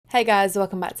Hey guys,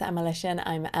 welcome back to Emmalition.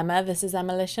 I'm Emma, this is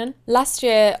Emmalition. Last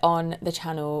year on the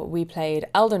channel we played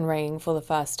Elden Ring for the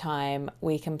first time.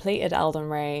 We completed Elden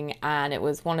Ring and it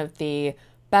was one of the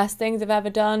best things I've ever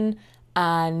done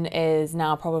and is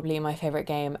now probably my favourite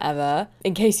game ever,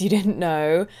 in case you didn't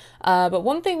know. But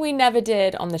one thing we never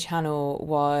did on the channel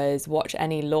was watch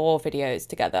any lore videos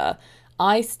together.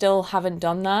 I still haven't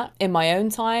done that in my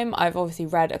own time. I've obviously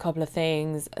read a couple of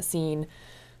things, seen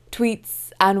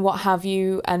tweets and what have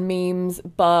you and memes,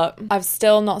 but I've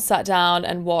still not sat down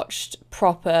and watched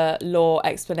proper lore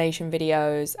explanation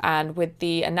videos. And with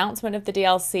the announcement of the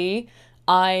DLC,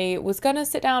 I was gonna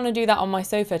sit down and do that on my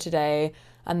sofa today,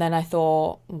 and then I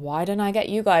thought, why don't I get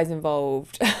you guys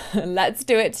involved? Let's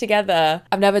do it together.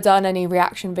 I've never done any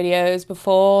reaction videos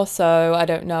before, so I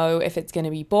don't know if it's gonna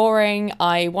be boring.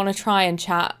 I wanna try and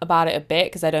chat about it a bit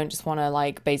because I don't just wanna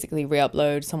like basically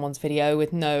re-upload someone's video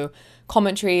with no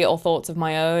commentary or thoughts of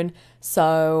my own.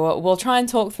 So we'll try and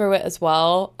talk through it as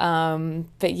well.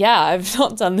 But yeah, I've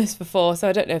not done this before, so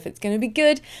I don't know if it's gonna be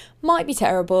good, might be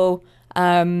terrible.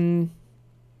 Who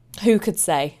could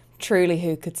say? Truly,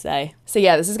 who could say? So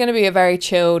yeah, this is going to be a very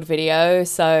chilled video,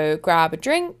 so grab a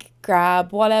drink,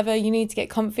 grab whatever you need to get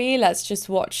comfy. Let's just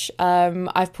watch.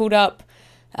 I've pulled up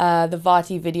the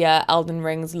VaatiVidya Elden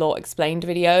Ring's lore explained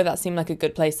video. That seemed like a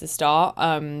good place to start,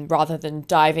 rather than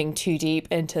diving too deep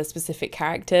into specific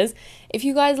characters. If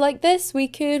you guys like this, we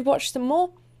could watch some more.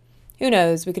 Who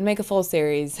knows? We can make a full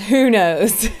series. Who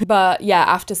knows? But yeah,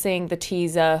 after seeing the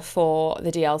teaser for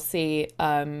the DLC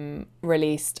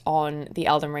released on the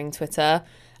Elden Ring Twitter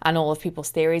and all of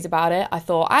people's theories about it, I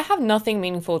thought I have nothing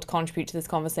meaningful to contribute to this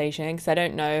conversation because I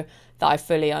don't know that I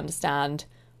fully understand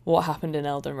what happened in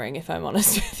Elden Ring, if I'm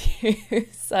honest with you.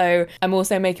 So I'm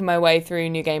also making my way through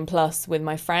New Game Plus with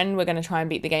my friend. We're going to try and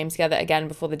beat the game together again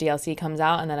before the DLC comes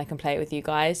out, and then I can play it with you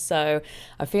guys. So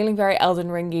I'm feeling very Elden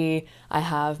Ringy. I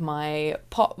have my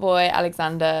Pot Boy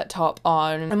Alexander top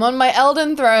on. I'm on my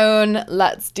Elden throne.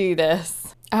 Let's do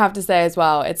this. I have to say as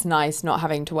well, it's nice not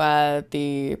having to wear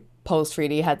the Pulse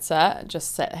 3D headset.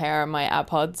 Just sit here on my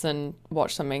AirPods and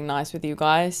watch something nice with you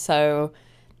guys. So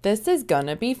this is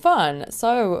gonna be fun.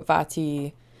 So,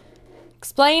 Vaati,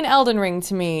 explain Elden Ring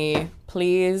to me,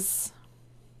 please.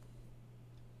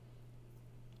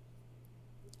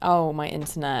 Oh, my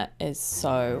internet is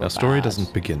so Our story bad.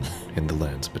 doesn't begin in the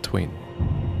lands between.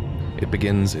 It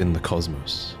begins in the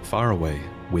cosmos, far away,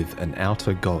 with an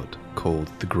outer god called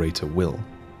the Greater Will.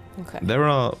 Okay. There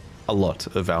are a lot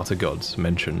of outer gods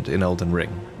mentioned in Elden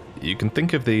Ring. You can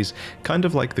think of these kind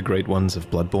of like the great ones of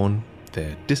Bloodborne.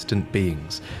 They're distant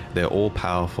beings, they're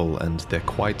all-powerful, and they're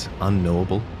quite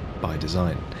unknowable by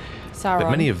design. Sauron.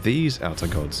 But many of these outer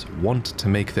gods want to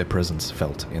make their presence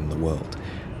felt in the world.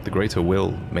 The Greater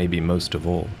Will, maybe most of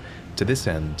all. To this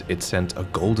end, it sent a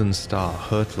golden star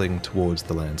hurtling towards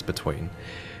the lands between.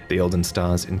 The Elden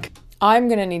Stars in... I'm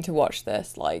gonna need to watch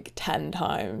this like 10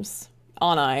 times,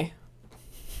 aren't I?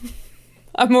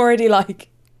 I'm already like,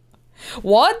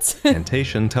 what?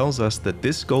 Incantation tells us that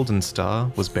this golden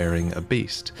star was bearing a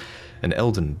beast, an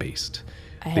Elden beast.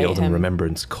 The Elden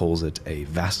Remembrance calls it a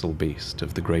vassal beast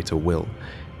of the Greater Will.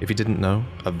 If you didn't know,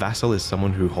 a vassal is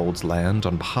someone who holds land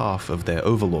on behalf of their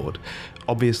overlord.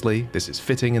 Obviously, this is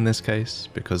fitting in this case,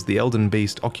 because the Elden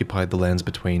beast occupied the lands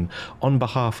between on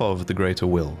behalf of the Greater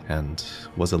Will, and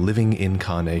was a living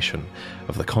incarnation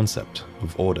of the concept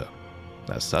of order.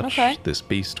 As such, this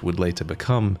beast would later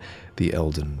become the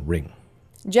Elden Ring.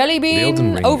 Jellybean The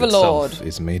Elden Ring Overlord itself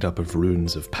is made up of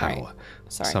runes of power, Right.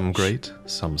 Sorry. some great,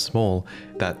 some small,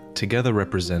 that together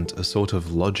represent a sort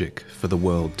of logic for the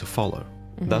world to follow.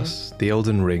 Thus, the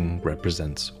Elden Ring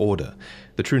represents order.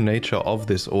 The true nature of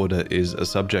this order is a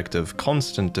subject of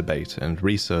constant debate and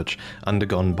research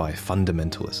undergone by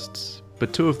fundamentalists.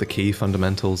 But two of the key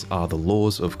fundamentals are the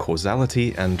laws of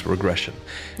causality and regression.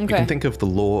 You can think of the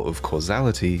law of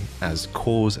causality as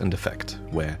cause and effect,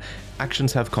 where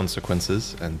actions have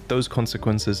consequences, and those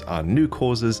consequences are new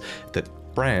causes that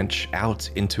branch out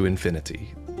into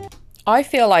infinity. I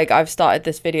feel like I've started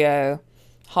this video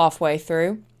halfway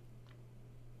through.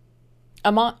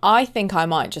 I think I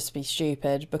might just be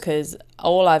stupid because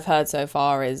all I've heard so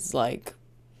far is like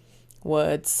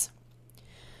words.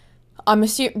 I'm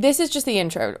assuming this is just the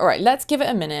intro. All right, let's give it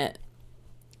a minute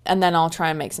and then I'll try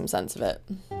and make some sense of it.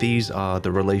 These are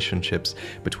the relationships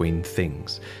between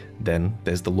things. Then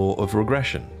there's the law of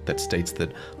regression that states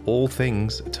that all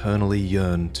things eternally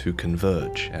yearn to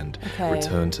converge and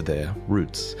return to their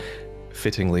roots.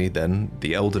 Fittingly, then,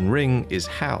 the Elden Ring is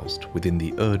housed within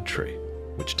the Erd Tree,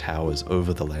 which towers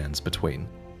over the lands between.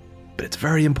 But it's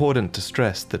very important to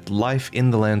stress that life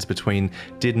in the Lands Between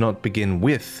did not begin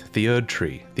with the Erd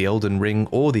Tree, the Elden Ring,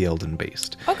 or the Elden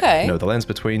Beast. Okay. No, the Lands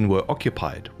Between were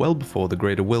occupied well before the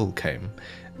Greater Will came.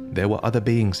 There were other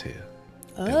beings here.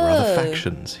 There were other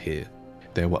factions here.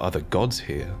 There were other gods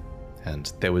here.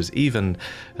 And there was even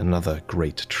another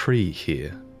great tree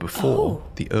here before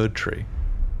the Erd Tree.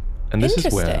 And this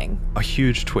is where a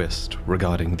huge twist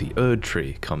regarding the Erd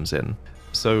Tree comes in.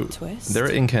 So, there are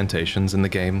incantations in the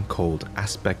game called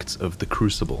Aspects of the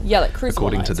Crucible. Yeah, like Crucible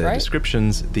According Knights, to their right?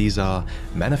 descriptions, these are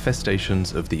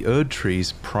manifestations of the Erd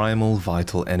Tree's primal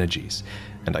vital energies.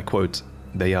 And I quote,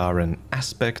 "They are an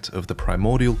aspect of the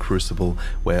primordial crucible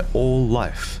where all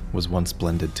life was once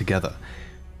blended together."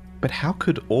 But how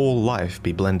could all life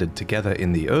be blended together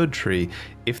in the Erd Tree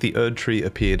if the Erd Tree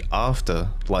appeared after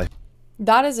life?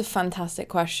 That is a fantastic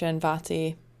question,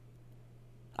 Vaati.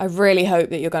 I really hope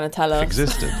that you're going to tell us.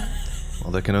 Existed.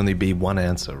 Well, there can only be one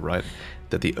answer, right?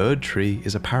 That the Erd Tree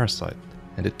is a parasite,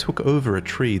 and it took over a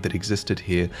tree that existed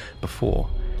here before.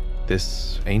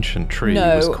 This ancient tree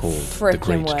was called the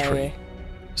Great Tree.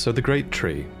 So the Great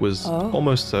Tree was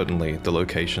almost certainly the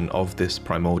location of this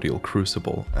primordial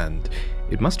crucible, and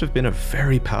it must have been a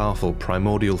very powerful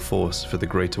primordial force for the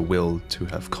Greater Will to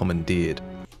have commandeered.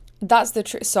 That's the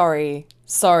truth. Sorry.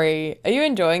 Are you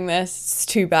enjoying this? It's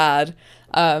too bad.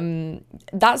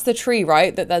 That's the tree,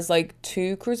 right? That there's like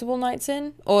 2 Crucible Knights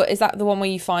in? Or is that the one where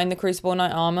you find the Crucible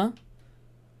Knight armor?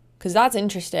 Because that's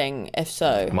interesting, if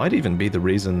so. It might even be the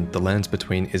reason the Lands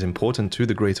Between is important to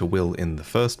the Greater Will in the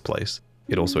first place.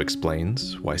 It also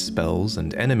explains why spells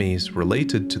and enemies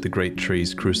related to the Great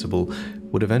Tree's crucible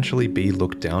would eventually be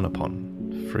looked down upon.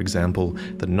 For example,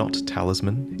 the Knot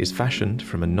Talisman is fashioned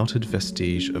from a knotted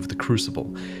vestige of the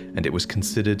crucible, and it was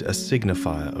considered a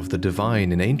signifier of the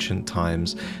divine in ancient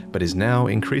times, but is now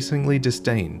increasingly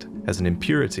disdained as an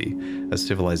impurity as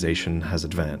civilization has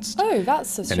advanced. Oh,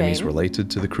 that's a shame. Enemies related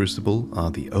to the crucible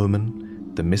are the Omen,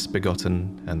 the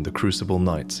Misbegotten, and the Crucible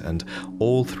Knights, and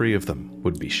all 3 of them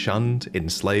would be shunned,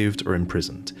 enslaved, or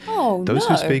imprisoned. Oh, Those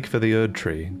who speak for the Erd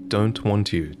Tree don't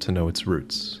want you to know its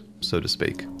roots, so to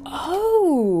speak.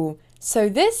 Oh, so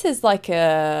this is like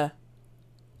a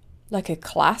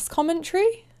class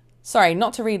commentary? Sorry,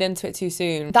 not to read into it too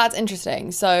soon. That's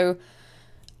interesting. So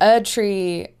Erd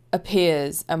Tree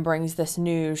appears and brings this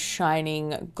new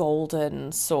shining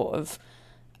golden sort of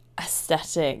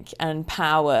aesthetic and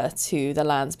power to the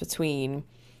Lands Between,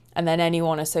 and then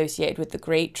anyone associated with the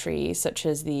Great Tree, such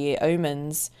as the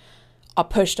Omens, are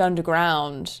pushed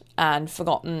underground and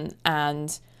forgotten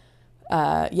and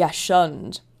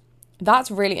shunned. That's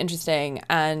really interesting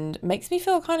and makes me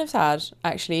feel kind of sad,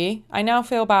 actually. I now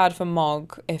feel bad for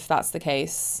Mog if that's the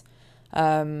case.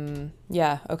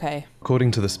 Okay.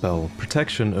 According to the spell,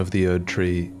 Protection of the Erd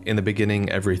Tree, in the beginning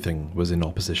everything was in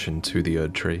opposition to the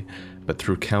Erd Tree, but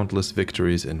through countless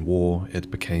victories in war, it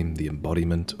became the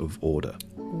embodiment of order.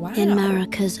 Wow. In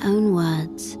Marika's own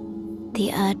words,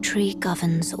 the Erd Tree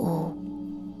governs all.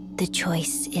 The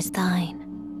choice is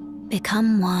thine.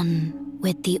 Become one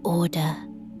with the order,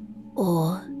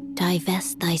 or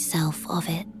divest thyself of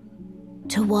it,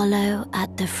 to wallow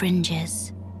at the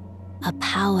fringes, a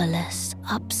powerless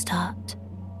upstart.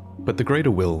 But the Greater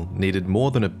Will needed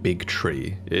more than a big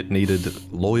tree. It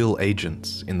needed loyal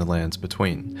agents in the Lands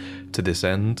Between. To this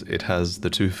end, it has the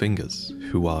 2 Fingers,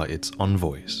 who are its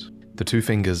envoys. The 2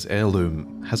 Fingers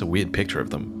heirloom has a weird picture of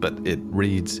them, but it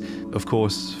reads, "Of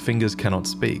course, fingers cannot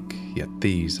speak, yet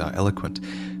these are eloquent.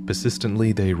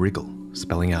 Persistently they wriggle,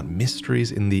 spelling out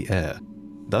mysteries in the air.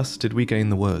 Thus did we gain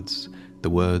the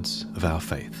words of our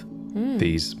faith."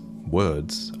 These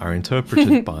words are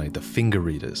interpreted by the finger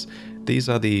readers. These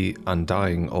are the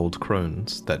undying old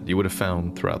crones that you would have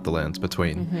found throughout the Lands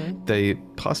Between. They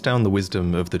pass down the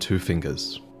wisdom of the 2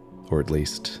 Fingers, or at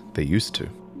least they used to.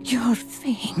 Your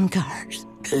fingers,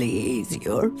 please,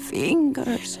 your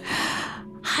fingers.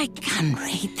 I can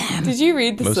read them. Did you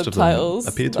read the Most subtitles?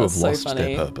 of them appear to have lost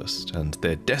their purpose, and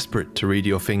they're desperate to read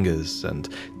your fingers and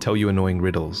tell you annoying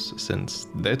riddles, since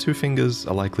their 2 fingers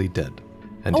are likely dead.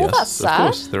 And that's yes, sad. of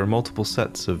course, there are multiple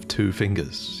sets of 2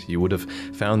 Fingers. You would have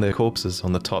found their corpses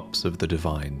on the tops of the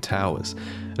divine towers.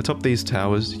 Atop these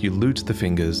towers, you loot the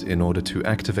fingers in order to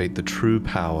activate the true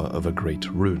power of a great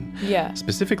rune. Yeah.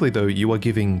 Specifically, though, you are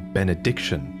giving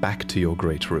benediction back to your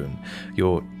great rune.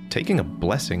 You're taking a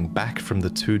blessing back from the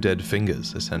 2 dead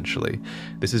fingers, essentially.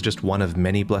 This is just one of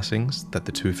many blessings that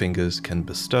the 2 Fingers can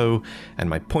bestow, and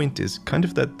my point is kind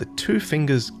of that the 2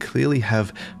 Fingers clearly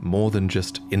have more than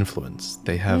just influence.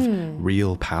 They have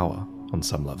real power on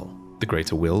some level. The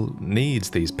Greater Will needs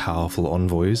these powerful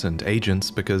envoys and agents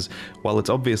because, while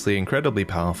it's obviously incredibly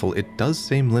powerful, it does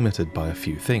seem limited by a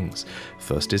few things.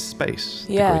 First is space.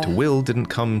 Yeah. The Greater Will didn't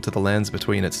come to the lands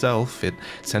between itself, it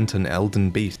sent an Elden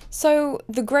beast. So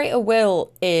the Greater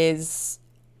Will is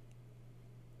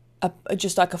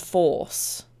just like a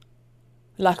force,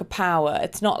 like a power.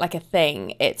 It's not like a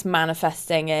thing. It's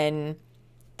manifesting in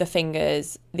the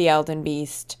fingers, the Elden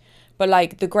beast. But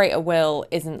like the Greater Will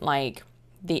isn't like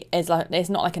it's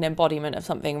not like an embodiment of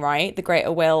something, right? The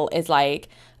Greater Will is like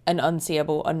an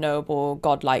unseeable, unknowable,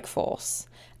 godlike force.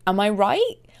 Am I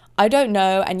right? I don't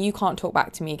know, and you can't talk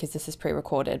back to me because this is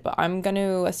pre-recorded, but I'm going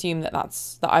to assume that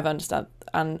I've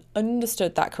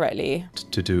understood that correctly.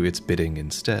 To do its bidding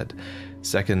instead.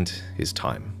 Second is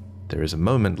time. There is a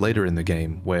moment later in the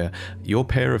game where your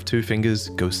pair of two fingers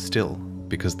go still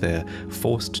because they're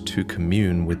forced to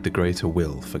commune with the Greater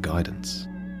Will for guidance.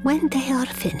 When they are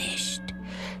finished,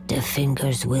 the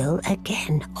fingers will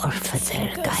again offer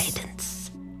their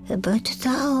guidance. But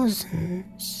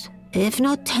thousands, if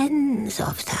not tens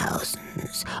of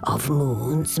thousands, of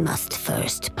moons must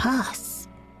first pass.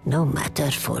 No matter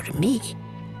for me.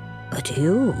 But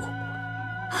you,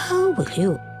 how will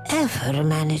you ever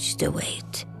manage to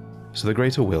wait? So the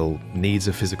Greater Will needs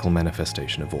a physical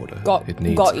manifestation of order. Got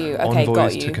you. Okay, envoys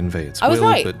got you. to convey its I was will,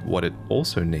 right. but what it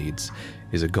also needs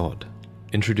is a god.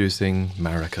 Introducing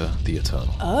Marika the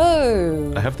Eternal.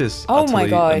 Oh. I have this Oh my utterly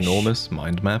gosh. enormous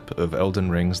mind map of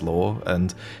Elden Ring's lore,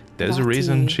 and there's a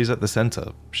reason Vaati. she's at the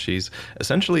center. She's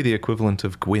essentially the equivalent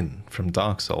of Gwyn from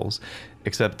Dark Souls,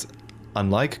 except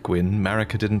unlike Gwyn,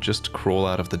 Marika didn't just crawl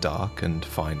out of the dark and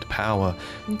find power.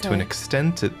 To an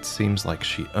extent, it seems like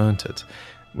she earned it.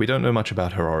 We don't know much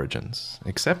about her origins,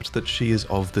 except that she is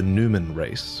of the Numen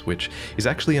race, which is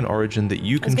actually an origin that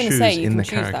you can choose in the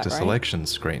character selection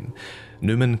screen.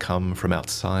 Numen come from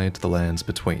outside the lands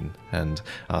between, and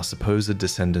are supposed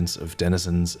descendants of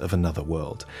denizens of another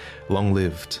world,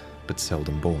 long-lived but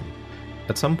seldom born.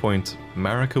 At some point,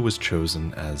 Marika was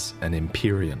chosen as an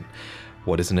Empyrean.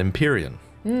 What is an Empyrean?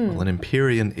 Well, an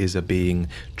Empyrean is a being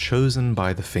chosen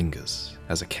by the fingers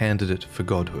as a candidate for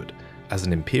godhood. As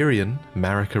an Empyrean,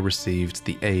 Marika received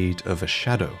the aid of a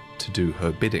shadow to do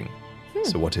her bidding.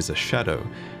 So what is a shadow?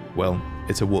 Well,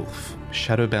 it's a wolf,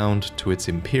 shadow-bound to its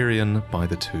Empyrean by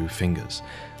the two fingers.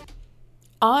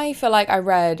 I feel like I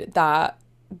read that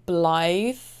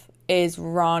Blythe is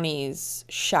Rani's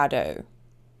shadow,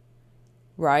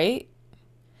 right?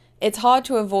 It's hard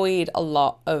to avoid a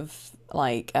lot of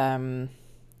like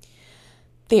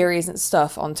theories and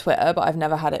stuff on Twitter, but I've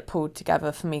never had it pulled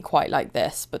together for me quite like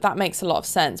this. But that makes a lot of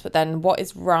sense. But then what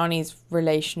is Rani's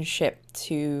relationship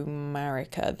to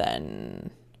Marika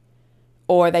then?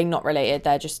 Or are they not related?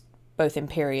 They're just both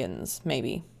Empyreans,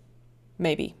 maybe.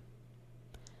 Maybe.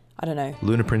 I don't know.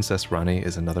 Lunar Princess Rani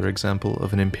is another example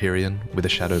of an Empyrean with a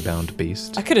shadow-bound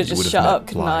beast. I could have just shut up,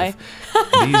 couldn't I?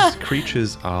 These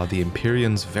creatures are the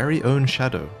Empyrean's very own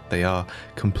shadow. They are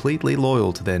completely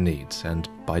loyal to their needs and,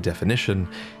 by definition,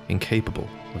 incapable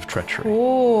of treachery.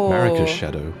 Marika's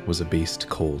shadow was a beast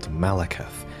called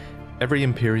Malakath. Every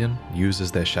Empyrean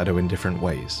uses their shadow in different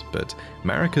ways, but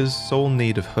Marika's sole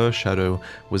need of her shadow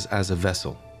was as a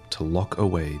vessel to lock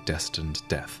away destined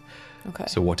death. Okay.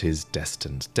 So what is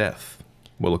destined death?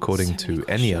 Well, according to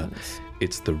Enya,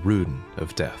 it's the rune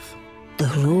of death. The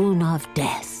rune of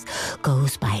death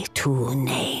goes by two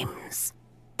names.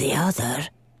 The other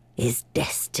is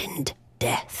destined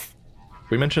death.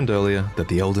 We mentioned earlier that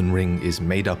the Elden Ring is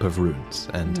made up of runes,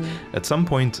 and at some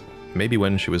point, maybe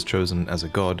when she was chosen as a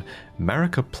god,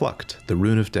 Marika plucked the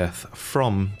rune of death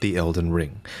from the Elden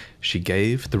Ring. She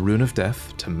gave the rune of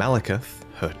death to Malakath,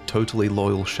 her totally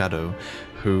loyal shadow,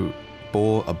 who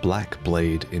bore a black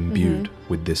blade imbued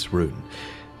with this rune.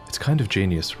 It's kind of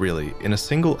genius, really. In a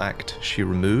single act, she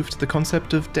removed the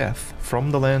concept of death from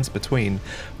the lands between,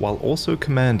 while also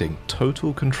commanding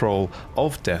total control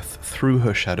of death through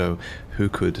her shadow, who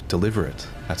could deliver it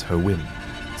at her whim.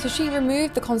 So she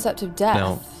removed the concept of death.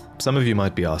 Now, some of you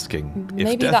might be asking, if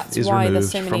Maybe death that's is why there's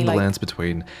removed so many, from the like, lands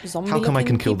between, how come I zombie-looking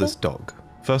can kill people? this dog?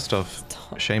 First off,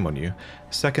 shame on you.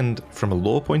 Second, from a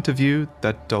lore point of view,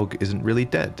 that dog isn't really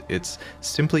dead. It's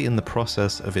simply in the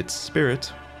process of its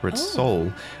spirit, or its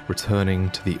soul,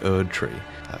 returning to the Erd Tree.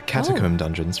 Catacomb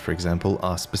dungeons, for example,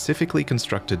 are specifically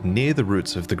constructed near the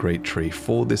roots of the Great Tree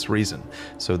for this reason,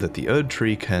 so that the Erd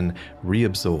Tree can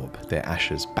reabsorb their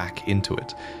ashes back into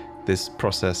it. This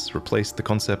process replaced the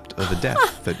concept of a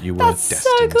death that you were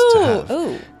destined to have.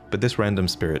 Ooh. But this random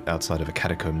spirit outside of a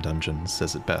catacomb dungeon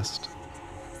says it best.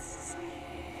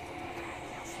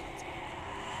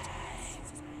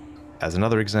 As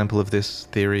another example of this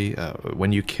theory,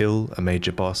 when you kill a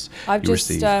major boss, you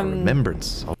receive a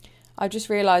remembrance of... I just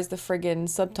realised the friggin'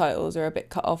 subtitles are a bit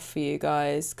cut off for you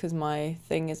guys because my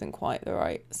thing isn't quite the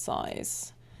right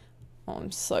size. Oh, I'm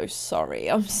so sorry.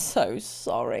 I'm so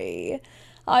sorry.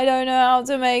 I don't know how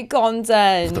to make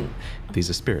content. These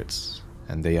are spirits,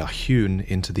 and they are hewn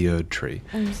into the Erd Tree.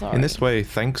 I'm sorry. In this way,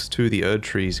 thanks to the Erd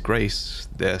Tree's grace,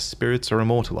 their spirits are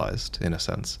immortalized, in a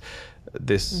sense.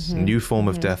 This new form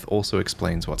of death also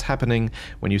explains what's happening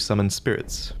when you summon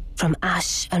spirits. From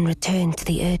ash and return to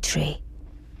the Erd Tree.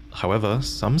 However,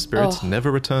 some spirits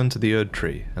never return to the Erd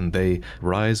Tree, and they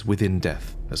rise within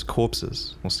death as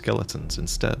corpses or skeletons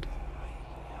instead.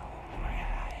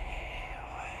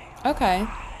 Okay.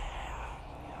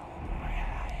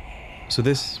 So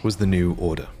this was the new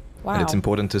order. Wow. And it's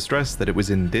important to stress that it was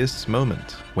in this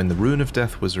moment, when the rune of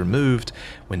death was removed,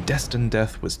 when destined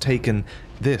death was taken,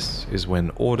 this is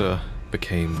when order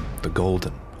became the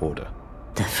Golden Order.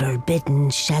 The forbidden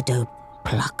shadow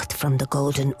plucked from the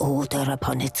Golden Order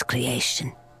upon its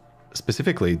creation.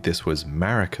 Specifically, this was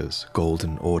Marika's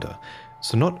Golden Order.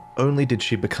 So not only did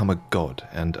she become a god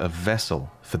and a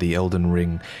vessel for the Elden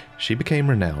Ring, she became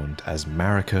renowned as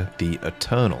Marika the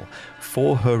Eternal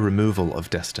for her removal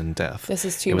of destined death. This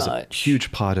is too much. It was a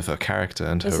huge part of her character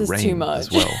and her reign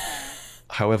as well.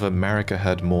 However, Marika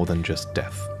had more than just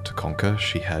death to conquer.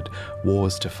 She had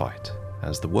wars to fight,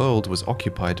 as the world was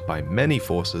occupied by many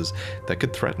forces that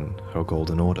could threaten her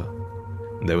Golden Order.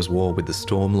 There was war with the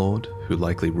Stormlord, who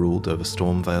likely ruled over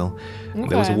Stormvale. Okay.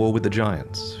 There was a war with the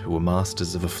Giants, who were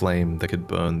masters of a flame that could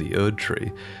burn the Erd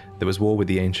Tree. There was war with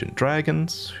the Ancient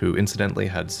Dragons, who incidentally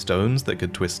had stones that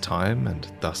could twist time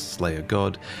and thus slay a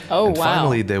god. Oh, and wow.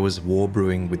 finally, there was war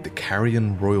brewing with the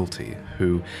Carrion Royalty,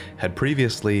 who had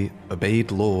previously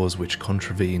obeyed laws which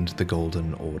contravened the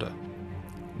Golden Order.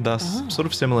 Thus, sort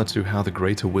of similar to how the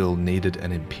Greater Will needed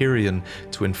an Empyrean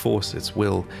to enforce its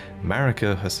will,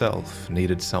 Marika herself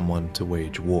needed someone to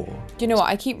wage war. Do you know what?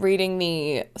 I keep reading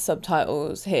the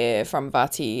subtitles here from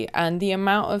Vaati, and the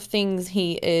amount of things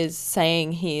he is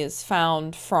saying he has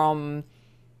found from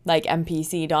like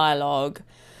NPC dialogue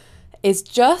is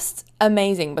just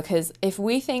amazing, because if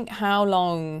we think how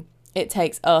long it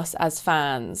takes us as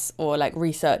fans or like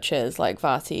researchers like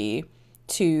Vaati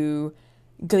to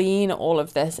glean all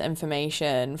of this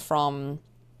information from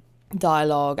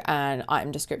dialogue and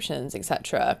item descriptions,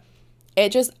 etc., it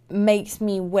just makes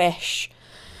me wish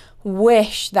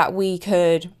that we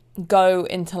could go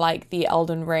into like the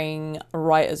Elden Ring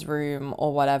writer's room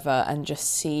or whatever and just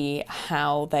see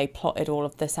how they plotted all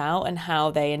of this out and how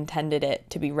they intended it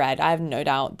to be read. I have no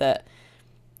doubt that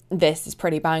this is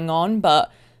pretty bang on,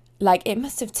 but like it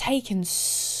must have taken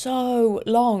so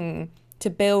long to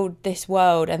build this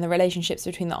world and the relationships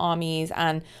between the armies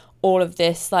and all of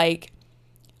this, like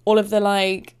all of the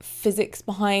like physics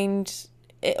behind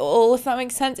it all, if that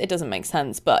makes sense. It doesn't make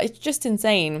sense, but it's just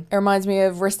insane. It reminds me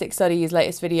of Ristic Study's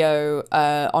latest video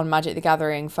on Magic the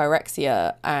Gathering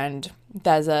Phyrexia, and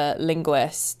there's a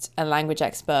linguist and language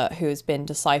expert who's been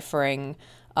deciphering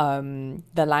the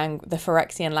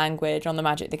Phyrexian language on the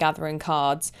Magic the Gathering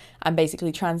cards and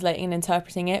basically translating and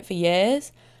interpreting it for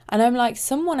years. And I'm like,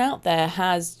 someone out there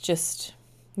has just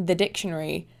the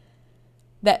dictionary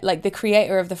that, like, the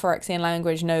creator of the Phyrexian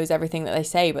language knows everything that they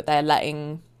say, but they're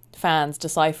letting fans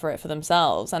decipher it for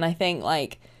themselves. And I think,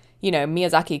 like, you know,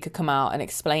 Miyazaki could come out and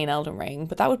explain Elden Ring,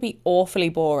 but that would be awfully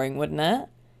boring, wouldn't it?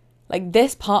 Like,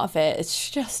 this part of it is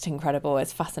just incredible.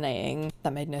 It's fascinating.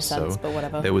 That made no sense, but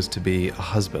whatever. There was to be a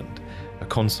husband, a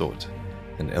consort,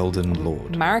 an Elden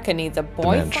Lord. Marika needs a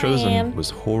boyfriend. The man chosen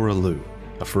was Hoarah,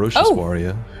 a ferocious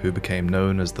warrior who became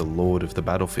known as the Lord of the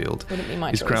Battlefield.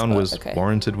 His crown was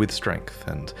warranted with strength,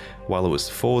 and while it was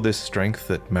for this strength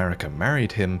that Marika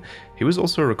married him, he was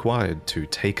also required to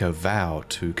take a vow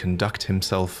to conduct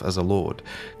himself as a lord.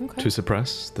 To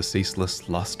suppress the ceaseless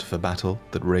lust for battle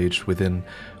that raged within,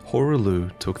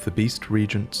 Hoarah took the beast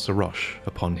regent Sarosh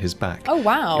upon his back. Oh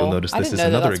wow. You'll notice this is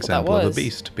another example of a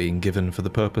beast being given for the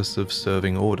purpose of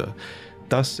serving order.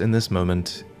 Thus, in this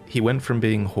moment, he went from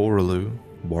being Hoarah,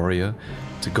 warrior,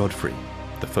 to Godfrey,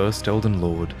 the first Elden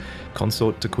Lord,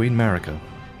 consort to Queen Marika,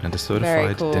 and a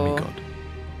certified demigod.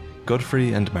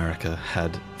 Godfrey and Marika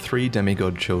had 3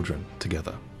 demigod children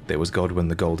together. There was Godwyn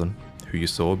the Golden, who you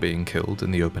saw being killed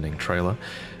in the opening trailer,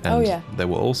 and there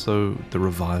were also the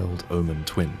reviled Omen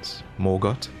twins,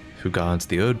 Morgoth, who guards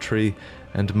the Erd Tree,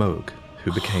 and Mohg,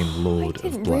 who became Lord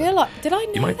of Blood. Did I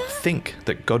know You might think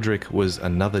that Godric was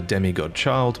another demigod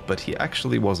child, but he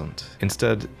actually wasn't.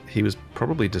 Instead, he was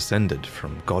probably descended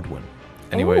from Godwyn.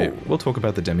 Anyway, we'll talk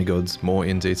about the demigods more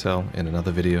in detail in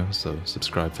another video, so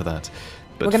subscribe for that.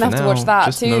 But we're gonna for have to now, watch that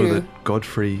just too. know that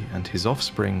Godfrey and his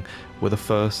offspring were the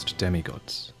first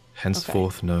demigods,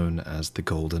 henceforth known as the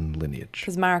Golden Lineage.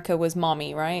 Because Marika was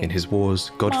mommy, right? In his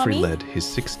wars, Godfrey Mommy? led his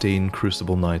 16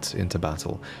 Crucible Knights into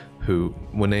battle, who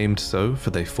were named so for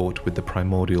they fought with the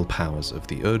primordial powers of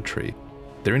the Erd Tree.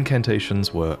 Their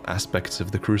incantations were aspects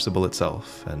of the Crucible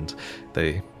itself, and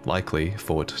they likely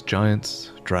fought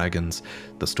giants, dragons,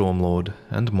 the Stormlord,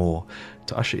 and more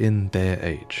to usher in their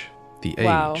age, the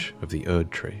age of the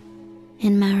Erd Tree.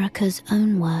 In Marika's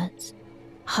own words,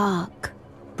 "Hark,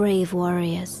 brave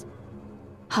warriors.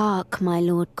 Hark, my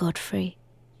Lord Godfrey.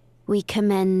 We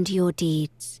commend your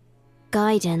deeds.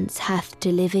 Guidance hath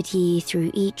delivered ye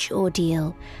through each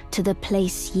ordeal to the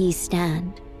place ye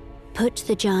stand. Put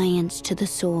the giants to the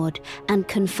sword and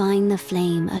confine the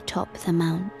flame atop the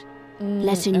mount.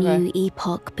 Let a new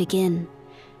epoch begin,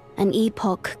 an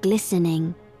epoch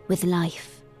glistening with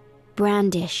life.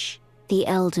 Brandish the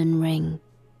Elden Ring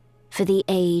for the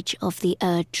age of the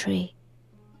Erd Tree."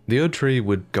 The Erd Tree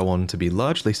would go on to be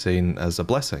largely seen as a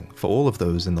blessing for all of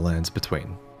those in the lands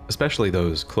between, especially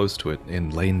those close to it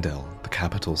in Leyndell, the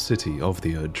capital city of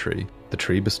the Erd Tree. The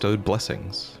tree bestowed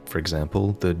blessings. For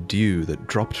example, the dew that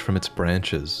dropped from its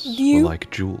branches were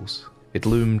like jewels. It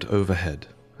loomed overhead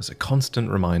as a constant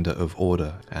reminder of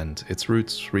order, and its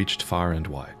roots reached far and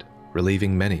wide,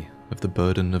 relieving many of the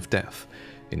burden of death.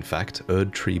 In fact,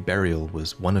 Erd Tree burial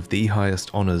was one of the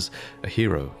highest honors a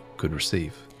hero could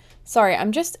receive. Sorry,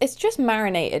 it's just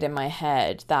marinated in my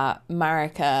head that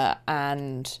Marika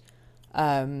and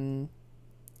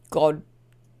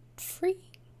Godfrey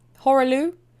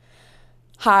Horaloo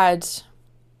had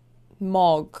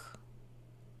Mog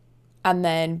and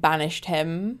then banished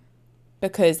him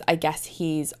because I guess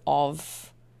he's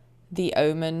of the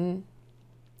Omen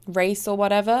race or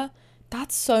whatever.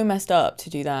 That's so messed up to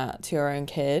do that to your own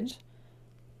kid.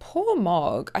 Poor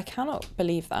Mog. I cannot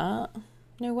believe that.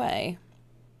 No way.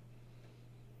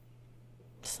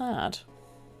 Sad.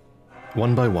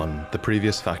 One by one, the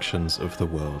previous factions of the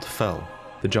world fell.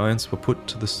 The giants were put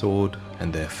to the sword,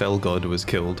 and their fell god was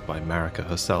killed by Marika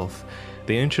herself.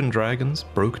 The ancient dragons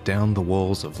broke down the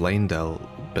walls of Leyndell,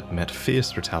 but met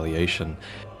fierce retaliation.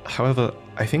 However,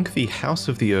 I think the House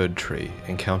of the Erd Tree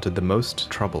encountered the most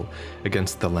trouble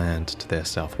against the land to their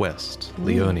southwest,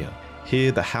 Leonia.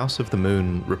 Here, the House of the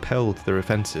Moon repelled their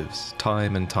offensives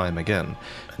time and time again,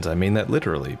 and I mean that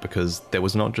literally, because there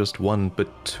was not just one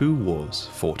but two wars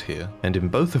fought here, and in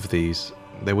both of these,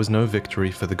 there was no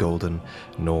victory for the Golden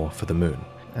nor for the Moon.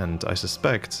 And I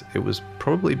suspect it was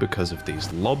probably because of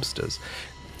these lobsters.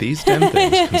 These damn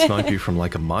things can snipe you from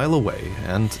like a mile away,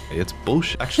 and it's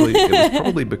bullshit. Actually, it was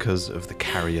probably because of the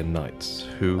Carrion Knights,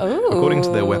 who, according to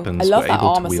their weapons, were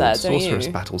able to wield sorcerous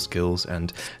battle skills,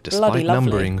 and despite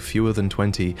numbering fewer than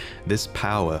 20, this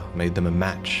power made them a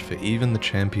match for even the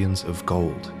champions of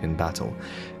gold in battle.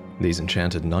 These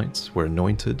enchanted knights were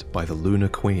anointed by the Lunar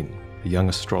Queen, a young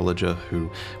astrologer who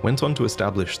went on to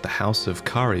establish the House of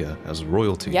Caria as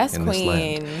royalty in this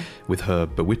land. With her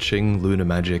bewitching lunar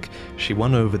magic, she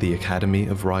won over the Academy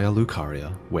of Raya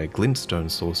Lucaria, where glintstone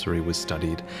sorcery was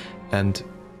studied, and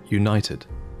united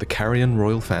the Carian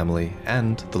royal family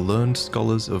and the learned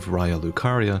scholars of Raya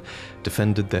Lucaria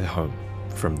defended their home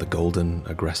from the golden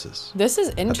aggressors. This is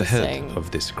interesting. At the head of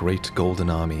this great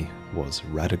golden army was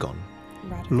Radagon.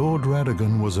 Lord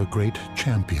Radagon was a great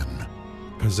champion,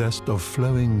 possessed of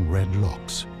flowing red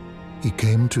locks. He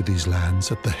came to these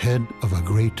lands at the head of a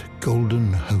great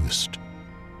golden host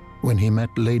when he met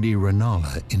Lady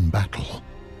Renala in battle.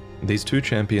 These two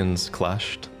champions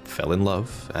clashed, fell in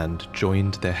love, and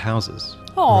joined their houses.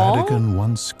 Radagon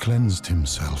once cleansed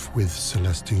himself with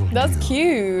celestial dew. That's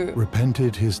cute.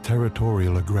 Repented his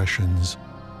territorial aggressions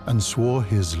and swore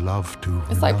his love to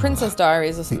Renala. It's like Princess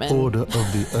Diaries or something. The order of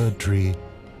the Erd Tree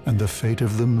and the fate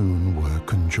of the moon were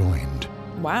conjoined.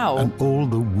 Wow. And all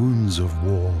the wounds of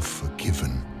war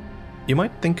forgiven. You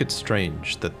might think it's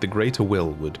strange that the Greater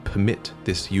Will would permit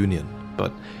this union,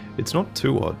 but it's not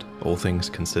too odd, all things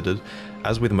considered.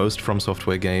 As with most From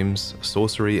Software games,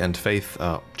 sorcery and faith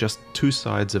are just two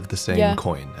sides of the same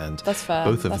coin, and that's fair.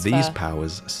 Both of these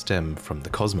powers stem from the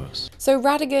cosmos. So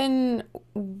Radagon,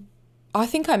 I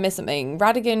think I missed something.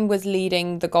 Radagon was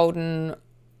leading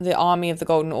the army of the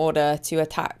Golden Order to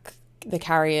attack the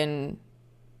Carrion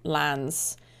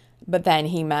lands, but then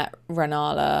he met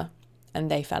Renala and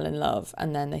they fell in love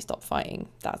and then they stopped fighting.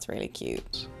 That's really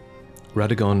cute.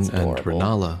 Radagon and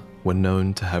Renala were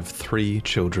known to have 3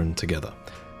 children together.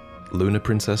 Lunar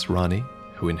Princess Rani,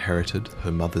 who inherited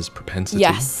her mother's propensity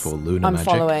for lunar magic.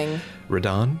 Following.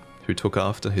 Radahn, who took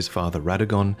after his father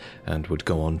Radagon and would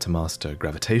go on to master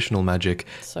gravitational magic,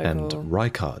 and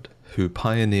Rykard, who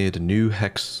pioneered new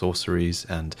hex sorceries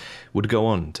and would go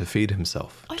on to feed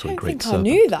himself to a great serpent. I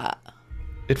knew that.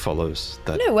 It follows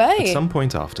that No way. at some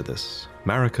point after this,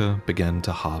 Marika began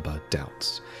to harbour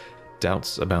doubts.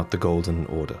 Doubts about the Golden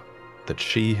Order that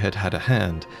she had had a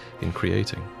hand in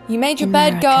creating. You made your In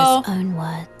bed, girl. Marika's own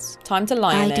words, Time to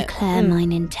lie I in it. declare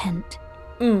mine intent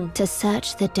to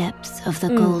search the depths of the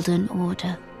Golden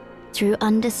Order through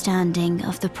understanding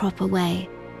of the proper way.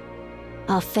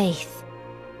 Our faith,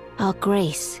 our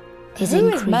grace is Who is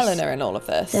increased. Melina in all of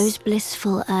this? Those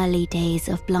blissful early days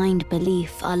of blind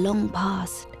belief are long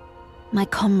past. My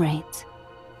comrades,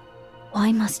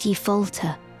 why must ye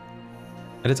falter?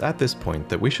 And it's at this point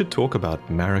that we should talk about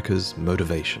Marika's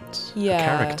motivations, her Yeah.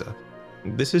 character.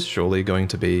 This is surely going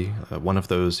to be one of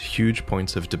those huge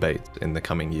points of debate in the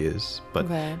coming years, but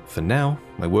Okay. for now,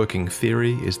 my working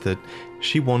theory is that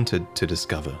she wanted to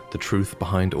discover the truth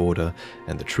behind order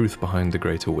and the truth behind the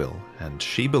greater will, and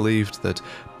she believed that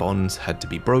bonds had to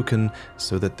be broken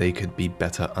so that they could be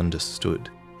better understood.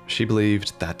 She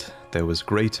believed that there was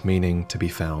great meaning to be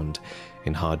found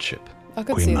in hardship. I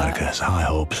could Queen see Marika that. has high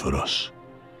hopes for us,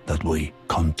 that we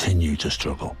continue to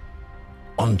struggle.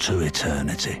 Unto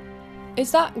eternity.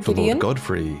 Is that For Gideon? Lord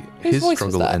Godfrey, Whose his voice was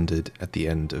struggle that? ended at the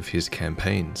end of his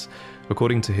campaigns.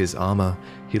 According to his armor,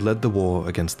 he led the war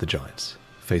against the giants,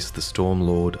 faced the Storm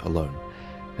Lord alone,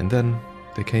 and then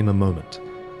there came a moment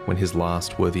when his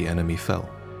last worthy enemy fell,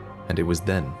 and it was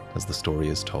then, as the story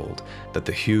is told, that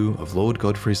the hue of Lord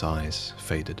Godfrey's eyes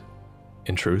faded.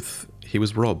 In truth, he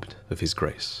was robbed of his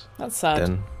grace. That's sad.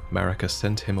 Then Marika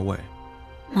sent him away.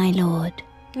 My lord,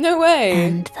 No way.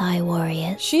 and thy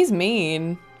warriors, She's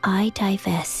mean. I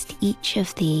divest each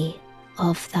of thee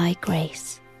of thy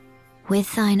grace.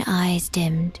 With thine eyes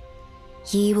dimmed,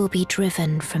 ye will be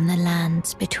driven from the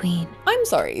lands between. I'm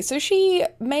sorry. So she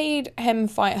made him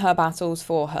fight her battles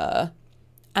for her,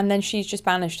 and then she's just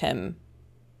banished him.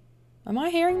 Am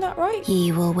I hearing that right?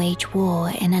 Ye will wage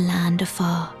war in a land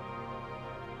afar,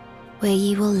 where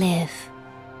ye will live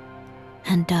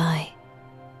and die.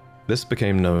 This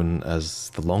became known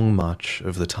as the Long March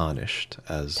of the Tarnished,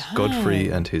 as Godfrey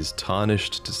and his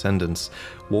tarnished descendants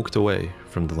walked away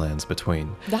from the lands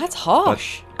between. That's But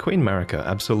harsh. Queen Marika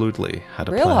absolutely had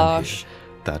a Real plan harsh. here,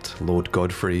 that Lord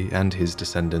Godfrey and his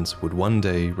descendants would one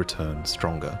day return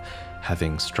stronger,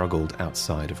 having struggled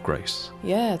outside of grace.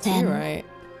 Yeah, too Then- right.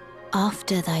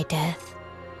 After thy death,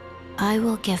 I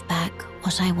will give back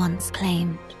what I once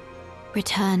claimed,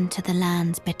 return to the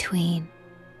lands between,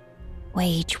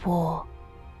 wage war,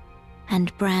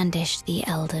 and brandish the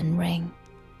Elden Ring,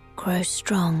 grow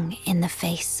strong in the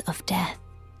face of death.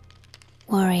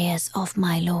 Warriors of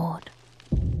my lord,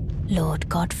 Lord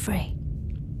Godfrey.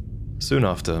 Soon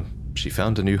after, she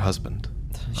found a new husband.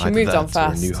 She Either moved that on or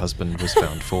fast. a new husband was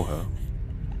found for her.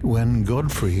 When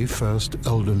Godfrey, first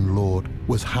Elden Lord,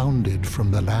 was hounded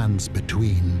from the lands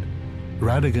between,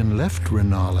 Radagon left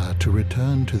Renala to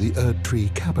return to the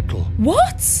Erdtree capital,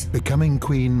 What? becoming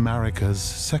Queen Marika's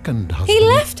second husband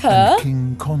left her? and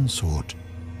king consort,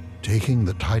 taking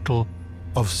the title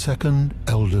of Second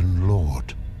Elden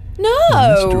Lord. The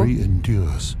No. mystery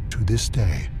endures to this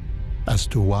day as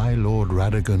to why Lord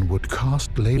Radagon would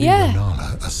cast Lady Yeah.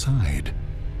 Renala aside,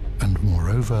 and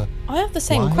moreover, I have the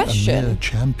same why a mere question.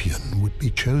 champion would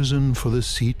be chosen for the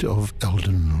seat of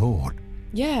Elden Lord.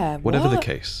 Yeah. Whatever the what?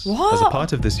 case, What? as a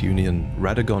part of this union,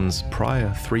 Radagon's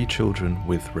prior 3 children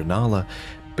with Renala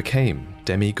became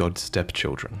demigod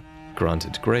stepchildren,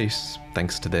 granted grace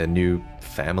thanks to their new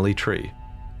family tree.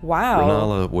 Wow.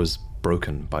 Renala was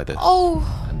broken by this, Oh,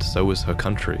 and so was her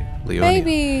country, Leonia.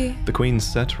 baby. The Queen's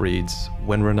set reads,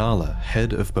 when Renala,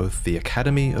 head of both the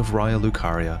Academy of Raya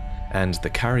Lucaria and the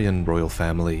Carian royal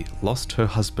family, lost her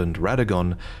husband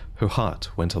Radagon, her heart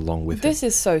went along with This him.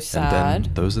 is so And sad.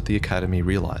 then those at the Academy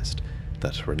realized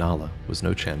that Renala was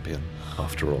no champion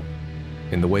after all.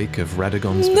 In the wake of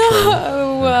Radagon's betrayal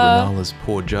and Renala's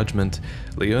poor judgment,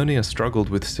 Leonia struggled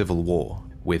with civil war,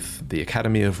 with the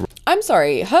Academy of I'm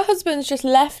sorry. Her husband's just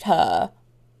left her.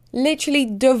 Literally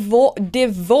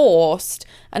divorced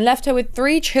and left her with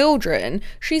 3 children.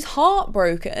 She's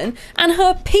heartbroken, and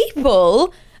her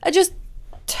people are just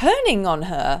turning on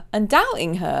her and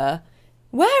doubting her.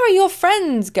 Where are your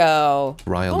friends, girl?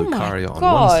 Raya Oh my Lucaria on one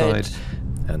God. side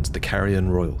and the Carian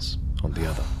royals on the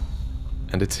other.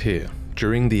 And it's here,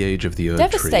 during the age of the Erdtree,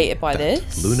 Devastated by that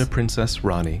this. Luna Princess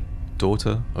Rani,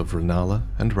 daughter of Renala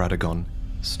and Radagon,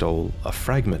 stole a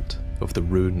fragment of the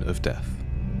Rune of Death.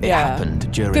 It Yeah.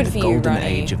 happened during Good the for you, golden Rani.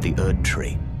 age of the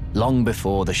Erdtree, long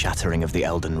before the shattering of the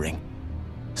Elden Ring.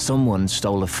 Someone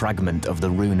stole a fragment of the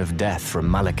Rune of Death from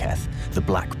Malekith, the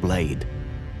Black Blade.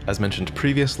 As mentioned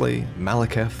previously,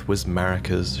 Malekith was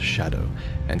Marika's shadow,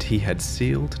 and he had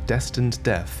sealed destined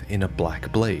death in a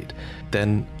black blade.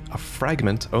 Then a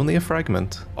fragment, only a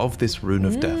fragment, of this rune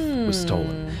of death was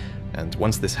stolen. And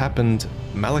once this happened,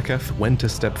 Malekith went a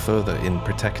step further in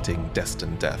protecting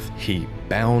destined death. He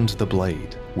bound the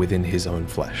blade within his own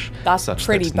flesh, That's such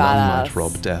pretty that none badass, might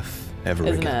rob death ever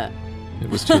isn't again. it? It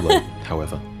was too late,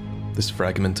 however. This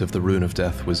fragment of the rune of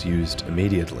death was used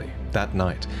immediately, that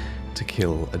night, to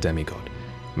kill a demigod,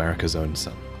 Marika's own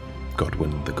son,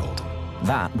 Godwyn the Golden.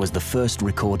 That was the first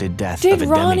recorded death Did of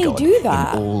a Rani demigod do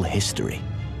that? in all history,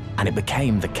 and it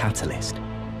became the catalyst.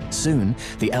 Soon,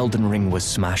 the Elden Ring was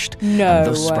smashed, No and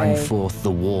thus sprang way. forth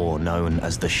the war known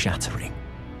as the Shattering.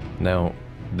 Now,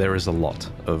 there is a lot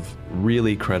of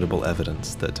really credible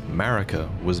evidence that Marika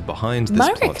was behind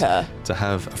this plot to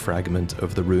have a fragment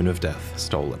of the Rune of Death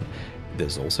stolen.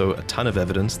 There's also a ton of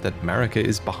evidence that Marika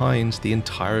is behind the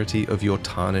entirety of your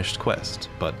tarnished quest,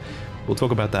 but we'll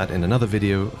talk about that in another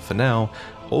video. For now,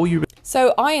 all you...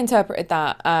 So I interpreted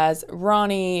that as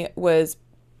Rani was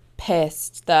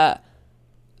pissed that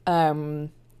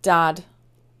Dad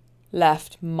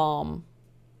left Mom.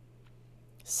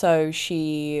 So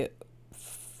she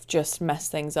just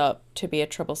messed things up to be a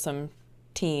troublesome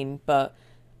teen, but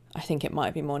I think it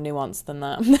might be more nuanced than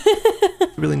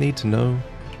that. really need to know,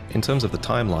 in terms of the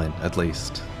timeline at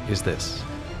least, is this.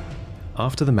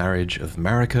 After the marriage of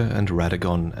Marika and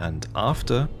Radagon, and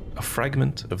after a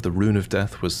fragment of the Rune of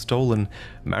Death was stolen,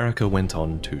 Marika went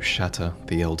on to shatter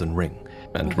the Elden Ring,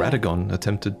 and Radagon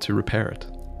attempted to repair it,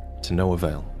 to no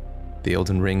avail. The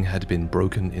Elden Ring had been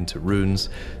broken into runes,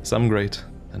 some great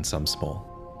and some small.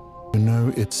 You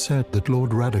know, it's said that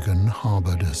Lord Radagon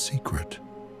harbored a secret.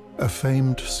 A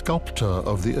famed sculptor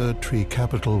of the Erdtree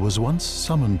capital was once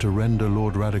summoned to render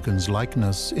Lord Radagon's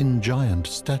likeness in giant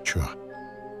stature,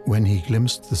 when he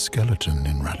glimpsed the skeleton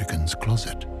in Radagon's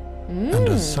closet. And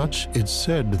as such, it's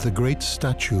said the great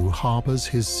statue harbors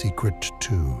his secret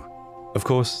too. Of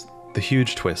course, the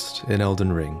huge twist in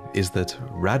Elden Ring is that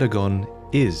Radagon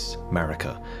is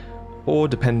Marika, or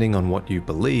depending on what you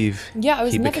believe, Yeah, I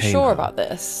was he never became sure her, about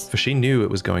this. for she knew it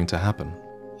was going to happen.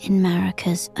 In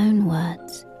Marika's own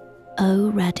words,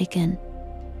 O Radagon,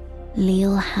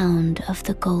 leal hound of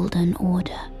the Golden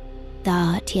Order,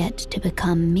 thou art yet to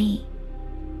become me.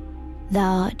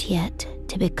 Thou art yet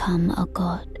to become a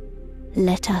god.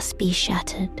 Let us be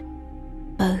shattered,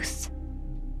 both.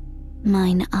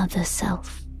 Mine other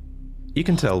self. You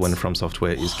can tell when From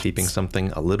Software is keeping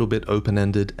something a little bit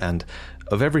open-ended, and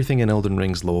of everything in Elden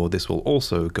Ring's lore, this will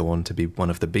also go on to be one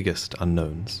of the biggest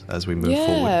unknowns as we move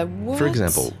forward. For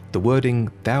example, the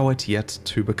wording, thou art yet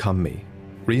to become me,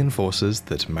 reinforces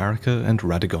that Marika and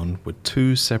Radagon were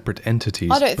two separate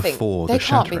entities I don't think before they the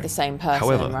can't shattering. be the same person,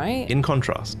 However, right? in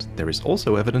contrast, there is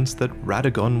also evidence that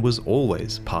Radagon was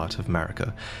always part of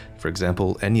Marika. For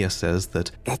example, Enya says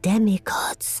that The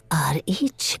demigods are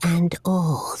each and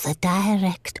all the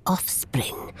direct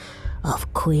offspring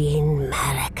of Queen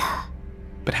Marika.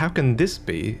 but how can this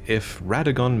be if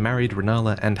Radagon married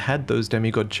Renala and had those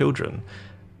demigod children?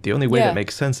 The only way that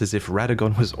makes sense is if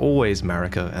Radagon was always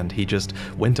Marika and he just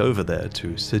went over there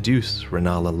to seduce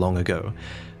Renala long ago.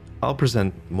 I'll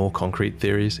present more concrete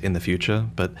theories in the future,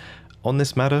 but on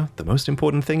this matter, the most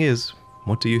important thing is,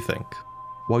 what do you think?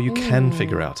 While you can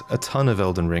figure out a ton of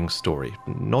Elden Ring's story,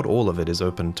 not all of it is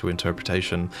open to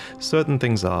interpretation. Certain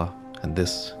things are, and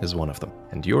this is one of them.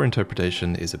 And your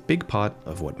interpretation is a big part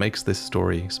of what makes this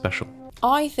story special.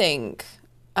 I think,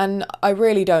 and I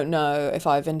really don't know if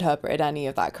I've interpreted any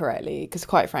of that correctly, because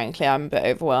quite frankly, I'm a bit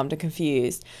overwhelmed and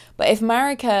confused. But if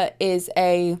Marika is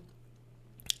a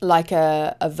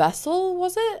vessel,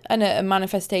 was it? And a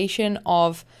manifestation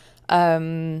of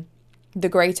the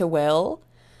greater will,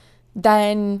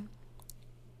 then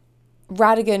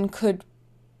Radagon could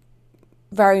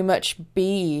very much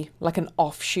be like an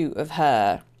offshoot of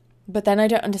her. But then I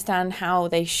don't understand how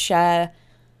they share.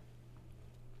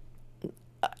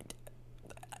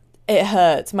 It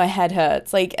hurts. My head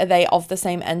hurts. Like, are they of the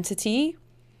same entity?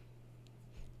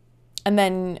 And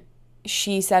then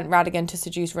she sent Radagon to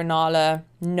seduce Renala,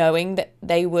 knowing that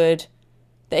he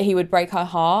would break her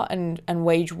heart and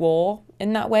wage war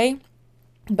in that way.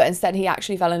 But instead he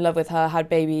actually fell in love with her, had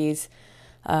babies,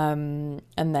 and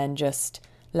then just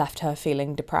left her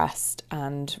feeling depressed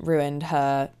and ruined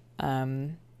her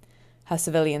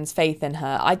civilians' faith in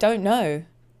her. I don't know.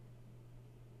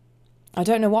 I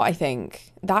don't know what I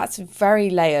think. That's very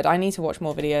layered. I need to watch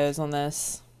more videos on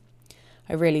this.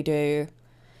 I really do.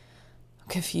 I'm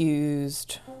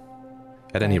confused.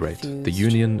 At any rate, the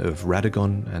union of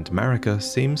Radagon and Marika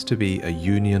seems to be a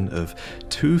union of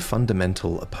two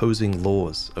fundamental opposing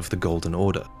laws of the Golden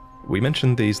Order. We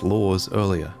mentioned these laws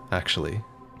earlier, actually.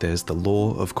 There's the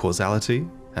law of causality,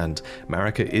 and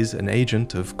Marika is an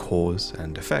agent of cause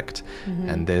and effect.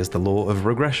 And there's the law of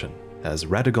regression, as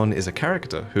Radagon is a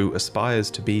character who aspires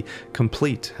to be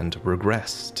complete and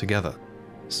regress together.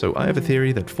 So I have a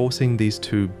theory that forcing these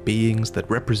two beings that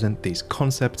represent these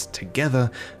concepts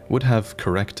together would have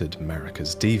corrected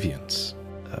Marika's deviance.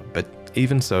 But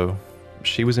even so,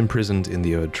 she was imprisoned in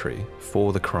the Erd Tree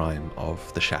for the crime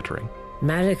of the Shattering.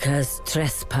 Marika's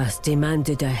trespass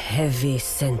demanded a heavy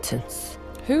sentence.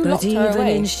 Who But locked her even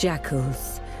away? in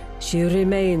shackles, she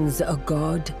remains a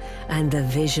god and the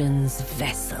vision's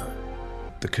vessel.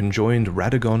 The conjoined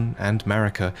Radagon and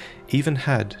Marika even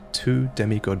had two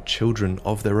demigod children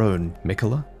of their own,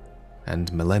 Mikola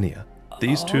and Millennia.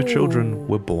 These two children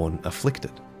were born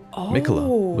afflicted.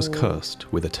 Mikola was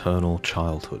cursed with eternal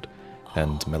childhood,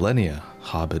 and Millennia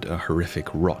harbored a horrific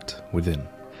rot within.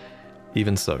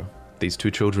 Even so, these two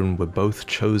children were both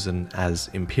chosen as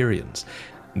Empyreans.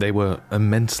 They were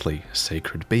immensely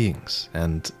sacred beings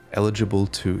and eligible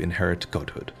to inherit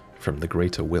godhood from the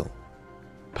Greater Will.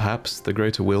 Perhaps the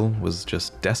Greater Will was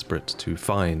just desperate to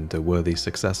find a worthy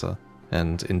successor,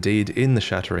 and indeed in the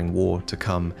Shattering War to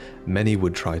come, many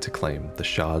would try to claim the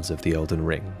shards of the Elden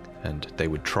Ring, and they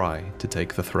would try to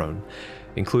take the throne,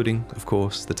 including, of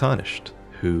course, the Tarnished,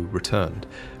 who returned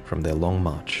from their long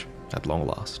march at long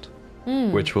last,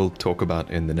 which we'll talk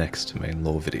about in the next main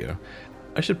lore video.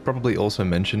 I should probably also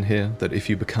mention here that if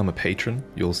you become a patron,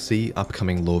 you'll see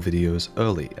upcoming lore videos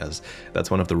early, as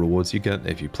that's one of the rewards you get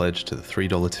if you pledge to the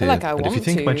 $3 tier. like I And if you want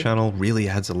think my to. channel really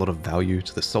adds a lot of value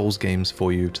to the Souls games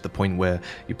for you, to the point where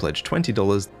you pledge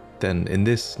 $20, then in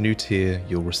this new tier,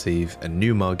 you'll receive a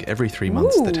new mug every 3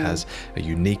 months that Ooh. has a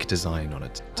unique design on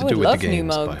it to I do would with the love new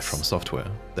games by mugs. From Software.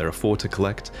 There are 4 to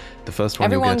collect. The first one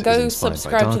Everyone you'll go get is inspired by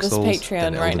subscribe to Dark this Souls, Patreon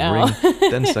then right Elden now. Ring,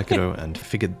 then Sekiro, and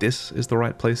figured this is the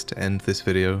right place to end this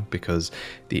video because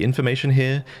the information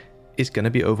here is going to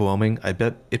be overwhelming. I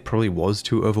bet it probably was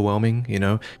too overwhelming, you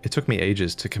know? It took me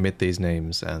ages to commit these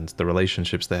names and the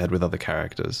relationships they had with other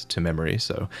characters to memory,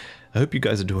 so I hope you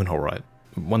guys are doing alright.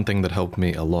 One thing that helped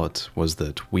me a lot was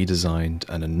that we designed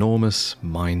an enormous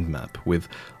mind map with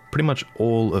pretty much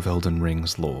all of Elden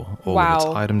Ring's lore, all of its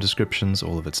Wow. item descriptions,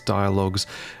 all of its dialogues,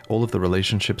 all of the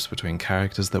relationships between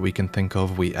characters that we can think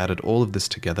of. We added all of this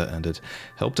together and it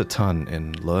helped a ton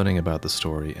in learning about the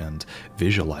story and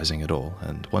visualizing it all.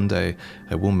 And one day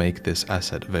I will make this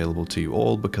asset available to you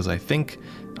all because I think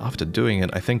after doing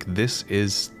it, I think this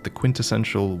is the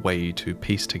quintessential way to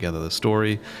piece together the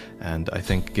story, and I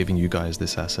think giving you guys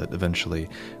this asset eventually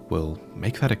will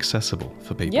make that accessible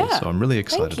for people. Yeah, so I'm really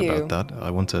excited thank you. about that. I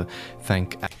want to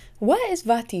thank... Where is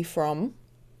Vaati from?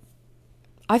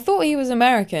 I thought he was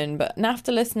American, but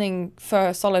after listening for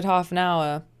a solid half an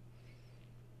hour,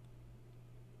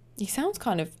 he sounds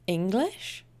kind of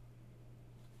English.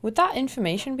 Would that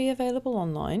information be available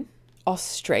online?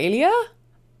 Australia?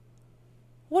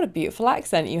 What a beautiful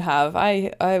accent you have.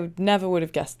 I never would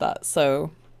have guessed that,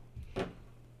 so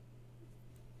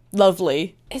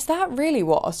lovely. Is that really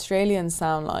what Australians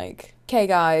sound like? Okay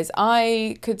guys,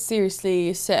 I could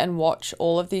seriously sit and watch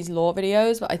all of these lore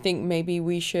videos, but I think maybe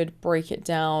we should break it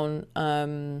down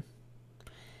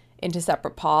into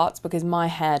separate parts because my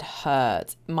head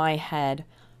hurts. My head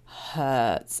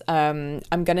hurts.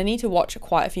 I'm gonna need to watch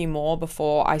quite a few more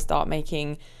before I start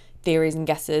making theories and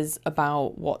guesses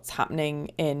about what's happening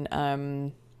in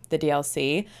the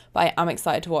DLC, but I'm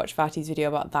excited to watch Vaati's video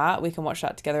about that. We can watch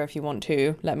that together if you want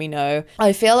to. Let me know.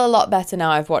 I feel a lot better now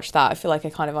I've watched that. I feel like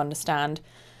I kind of understand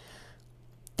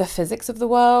the physics of the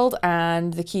world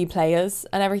and the key players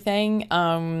and everything.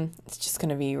 It's just going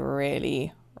to be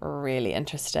really, really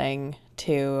interesting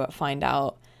to find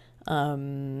out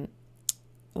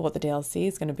what the DLC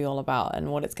is going to be all about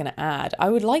and what it's going to add. I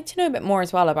would like to know a bit more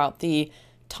as well about the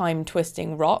time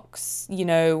twisting rocks. You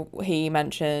know, he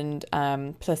mentioned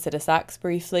Placidus Axe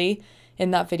briefly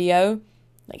in that video.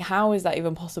 Like, how is that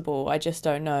even possible? I just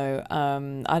don't know.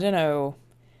 I don't know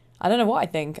what I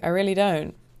think. I really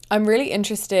don't. I'm really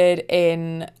interested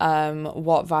in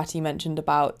what Vaati mentioned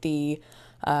about the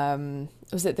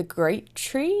was it the Great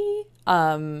Tree?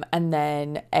 And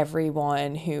then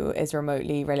everyone who is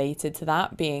remotely related to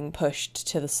that being pushed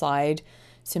to the side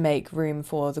to make room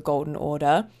for the Golden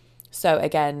Order. So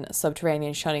again,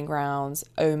 subterranean shunning grounds,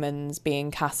 omens being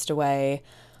cast away,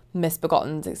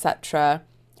 misbegottens, etc.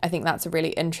 I think that's a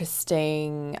really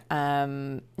interesting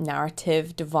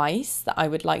narrative device that I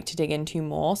would like to dig into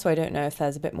more. So I don't know if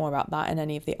there's a bit more about that in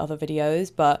any of the other videos,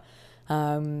 but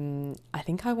I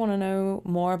think I want to know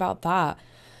more about that.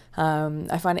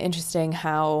 I find it interesting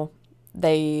how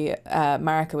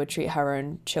Marika would treat her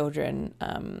own children,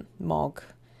 Mog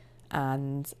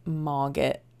and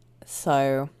Margit.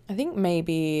 So I think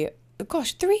maybe,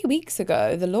 gosh, 3 weeks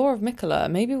ago, the Law of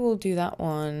Mikola, maybe we'll do that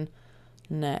one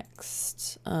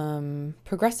next.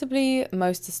 Progressively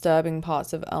most disturbing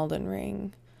parts of Elden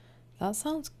Ring. That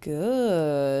sounds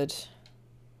good.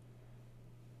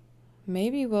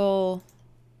 Maybe we'll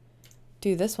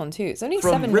do this one too. It's only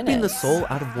 7 minutes. From ripping the soul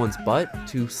out of one's butt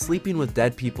to sleeping with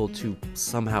dead people to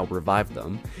somehow revive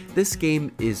them, this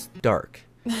game is dark.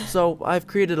 So I've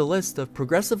created a list of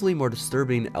progressively more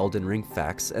disturbing Elden Ring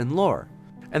facts and lore.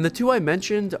 And the two I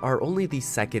mentioned are only the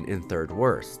second and third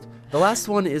worst. The last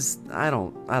one is, I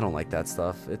don't like that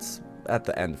stuff. It's at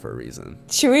the end for a reason.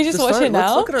 Should we just watch it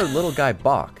now? Let's look at our little guy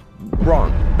Bach.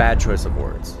 Wrong. Bad choice of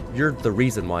words. You're the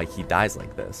reason why he dies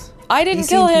like this. I didn't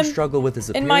kill him. He seemed to struggle with his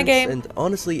appearance in my game. And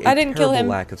honestly, I didn't kill him.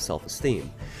 Lack of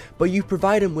self-esteem. But you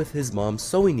provide him with his mom's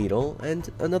sewing needle and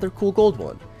another cool gold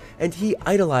one. And he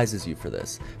idolizes you for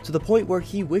this, to the point where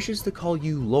he wishes to call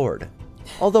you Lord.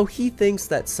 Although he thinks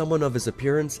that someone of his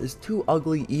appearance is too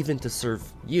ugly even to serve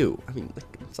you. I mean,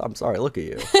 I'm sorry, look at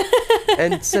you.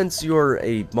 And since you're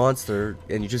a monster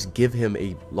and you just give him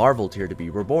a larval tear to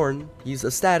be reborn, he's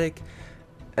ecstatic.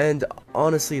 And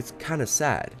honestly, it's kind of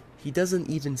sad. He doesn't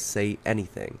even say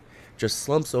anything. Just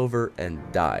slumps over and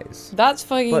dies. That's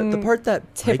fucking But the part that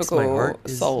breaks my typical heart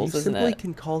is Souls, you isn't simply it?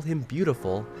 can call him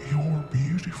beautiful. You're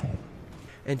beautiful.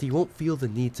 And he won't feel the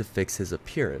need to fix his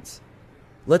appearance.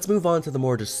 Let's move on to the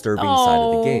more disturbing side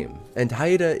of the game. And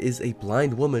Haida is a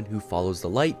blind woman who follows the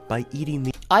light by eating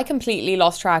the... I completely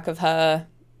lost track of her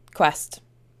quest.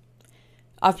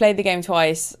 I've played the game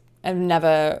twice and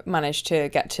never managed to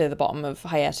get to the bottom of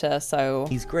Haida, so...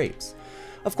 these grapes.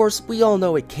 Of course, we all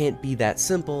know it can't be that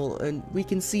simple, and we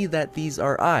can see that these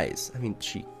are eyes. I mean,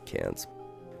 she can't.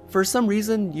 For some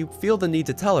reason, you feel the need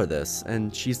to tell her this,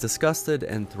 and she's disgusted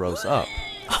and throws up.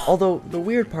 Although, the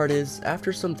weird part is,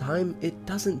 after some time, it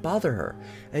doesn't bother her,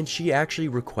 and she actually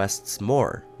requests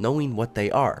more, knowing what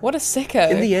they are. What a sicko.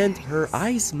 In the end, her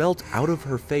eyes melt out of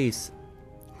her face.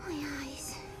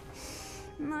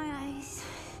 My eyes,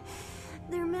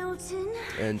 they're melting.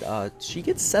 And she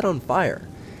gets set on fire.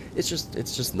 It's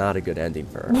just not a good ending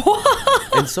for her.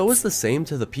 What? And so is the same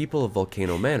to the people of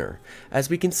Volcano Manor, as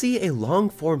we can see a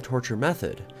long-form torture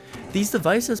method. These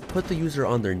devices put the user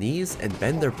on their knees and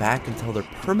bend their back until they're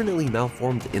permanently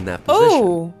malformed in that position.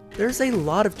 Ooh. There's a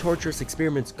lot of torturous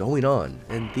experiments going on,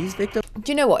 and these victims...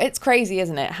 Do you know what? It's crazy,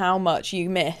 isn't it? How much you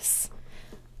miss.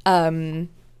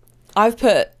 I've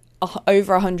put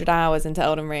over 100 hours into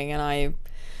Elden Ring, and I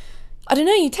don't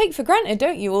know, you take for granted,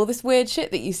 don't you, all this weird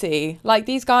shit that you see. Like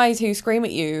these guys who scream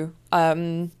at you,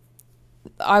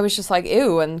 I was just like,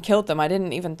 ew, and killed them. I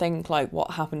didn't even think, like,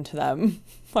 what happened to them.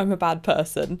 I'm a bad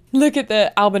person. Look at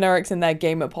the Albinorics in their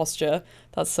gamer posture.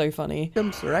 That's so funny.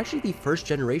 Victims are actually the first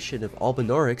generation of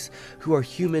Albinorics who are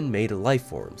human-made life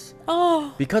forms.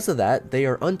 Oh. Because of that, they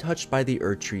are untouched by the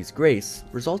Erdtree's grace,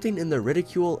 resulting in their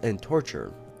ridicule and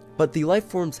torture. But the life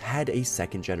forms had a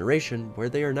second generation, where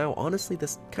they are now honestly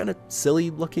this kind of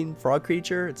silly-looking frog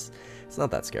creature. It's not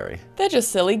that scary. They're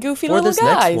just silly, goofy For little this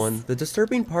guys. next one, the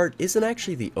disturbing part isn't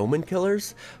actually the Omen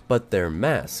Killers, but their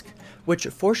mask, which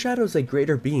foreshadows a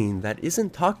greater being that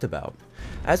isn't talked about.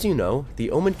 As you know,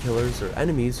 the Omen Killers are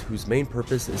enemies whose main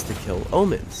purpose is to kill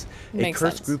omens, a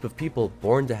cursed group of people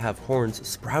born to have horns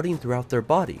sprouting throughout their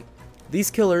body.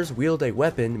 These killers wield a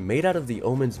weapon made out of the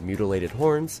omen's mutilated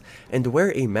horns, and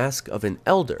wear a mask of an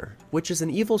elder, which is an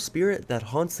evil spirit that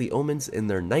haunts the omens in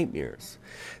their nightmares.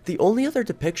 The only other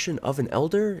depiction of an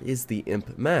elder is the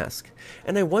imp mask,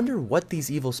 and I wonder what these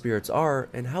evil spirits are,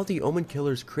 and how the omen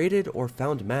killers created or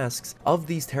found masks of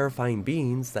these terrifying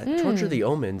beings that torture the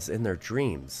omens in their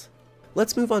dreams.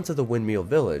 Let's move on to the Windmill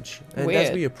Village, and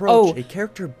as we approach, a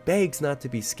character begs not to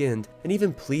be skinned, and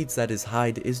even pleads that his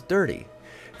hide is dirty.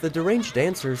 The deranged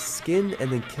dancers skin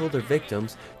and then kill their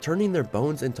victims, turning their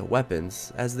bones into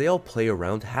weapons as they all play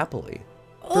around happily.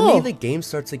 For me, the game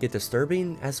starts to get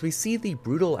disturbing as we see the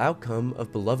brutal outcome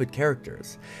of beloved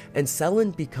characters, and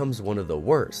Selen becomes one of the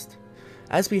worst.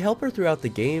 As we help her throughout the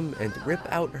game and rip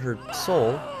out her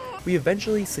soul, we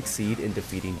eventually succeed in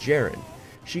defeating Jaren.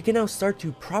 She can now start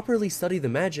to properly study the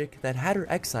magic that had her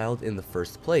exiled in the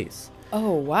first place.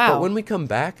 Oh, wow. But when we come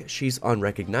back, she's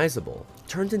unrecognizable,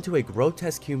 turned into a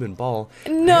grotesque human ball.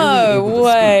 No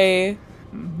way.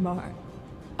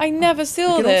 I never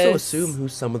saw we can this. also assume who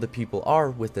some of the people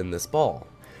are within this ball,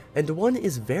 and one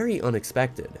is very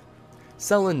unexpected.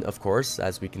 Selen, of course,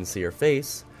 as we can see her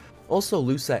face, also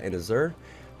Lusa and Azur,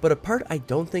 But a part I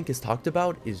don't think is talked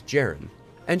about is Jaren,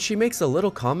 and she makes a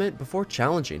little comment before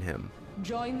challenging him.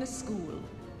 Join the school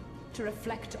to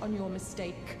reflect on your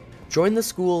mistake. Join the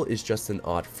school is just an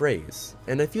odd phrase,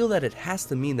 and I feel that it has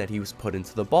to mean that he was put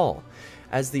into the ball,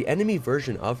 as the enemy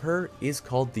version of her is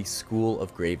called the School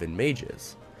of Graven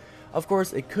Mages. Of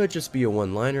course, it could just be a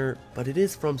one-liner, but it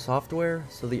is from software,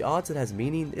 so the odds it has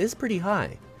meaning is pretty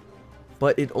high.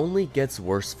 But it only gets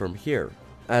worse from here,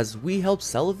 as we help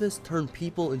Celavis turn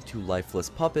people into lifeless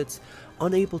puppets,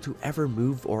 unable to ever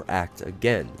move or act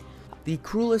again. The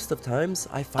cruelest of times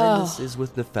I find this is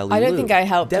with Nepheli. I don't think I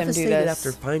helped him do Devastated this.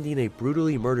 after finding a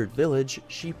brutally murdered village,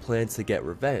 she plans to get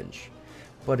revenge.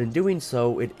 But in doing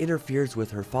so, it interferes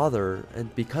with her father,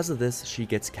 and because of this, she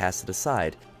gets casted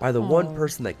aside by the one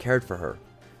person that cared for her.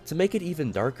 To make it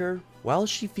even darker, while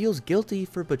she feels guilty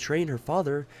for betraying her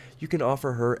father, you can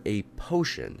offer her a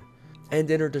potion,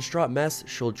 and in her distraught mess,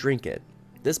 she'll drink it.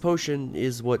 This potion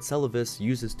is what Celavis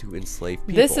uses to enslave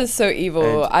people. This is so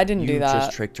evil. I didn't do that. You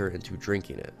just tricked her into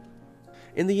drinking it.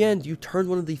 In the end, you turn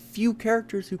one of the few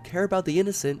characters who care about the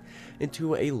innocent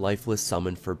into a lifeless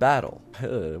summon for battle.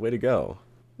 Way to go.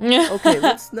 Okay,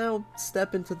 let's now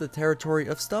step into the territory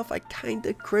of stuff I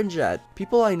kinda cringe at.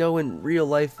 People I know in real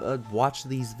life watch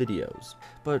these videos,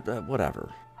 but whatever.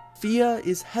 Fia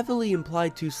is heavily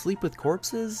implied to sleep with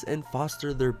corpses and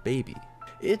foster their baby.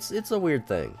 It's a weird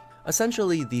thing.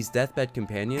 Essentially, these deathbed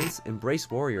companions embrace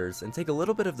warriors and take a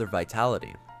little bit of their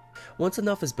vitality. Once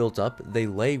enough is built up, they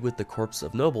lay with the corpse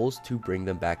of nobles to bring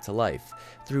them back to life.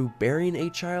 Through burying a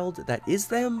child that is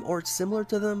them or similar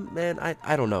to them, man,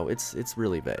 I don't know, it's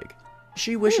really vague.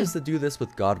 She wishes to do this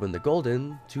with Godwyn the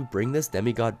Golden to bring this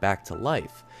demigod back to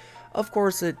life. Of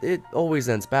course, it always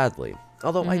ends badly.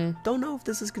 Although I don't know if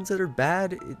this is considered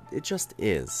bad, it just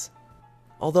is.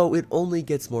 Although it only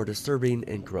gets more disturbing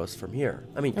and gross from here.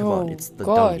 I mean, come on, it's the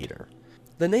Dung Eater.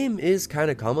 The name is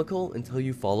kinda comical until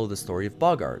you follow the story of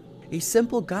Bogart, a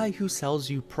simple guy who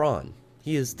sells you prawn.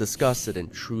 He is disgusted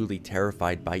and truly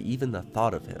terrified by even the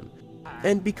thought of him.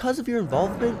 And because of your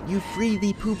involvement, you free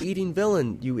the poop-eating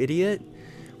villain, you idiot.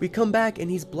 We come back and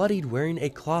he's bloodied wearing a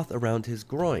cloth around his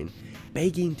groin,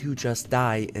 begging to just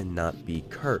die and not be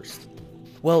cursed.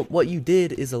 Well, what you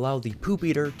did is allow the poop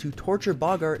eater to torture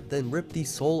Bogart, then rip the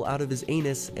soul out of his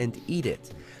anus and eat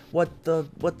it. What the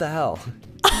hell?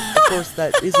 Of course,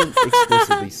 that isn't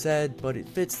explicitly said, but it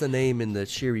fits the name in the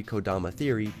Shiri Kodama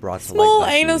theory brought to light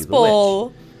by anus Shuri the ball.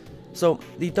 Witch. So,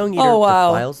 the Dung Eater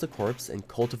defiles the corpse and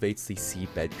cultivates the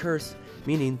seedbed curse,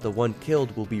 meaning the one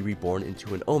killed will be reborn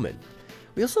into an omen.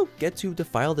 We also get to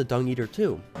defile the Dung Eater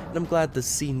too, and I'm glad the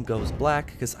scene goes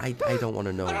black, because I don't want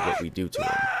to know what we do to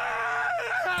him.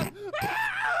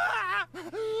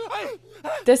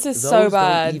 This is so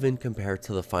bad. Don't even compare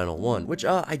to the final one, which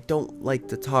I don't like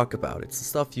to talk about. It's the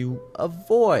stuff you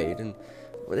avoid, and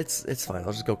it's fine.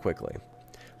 I'll just go quickly.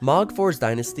 Mog 4's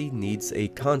dynasty needs a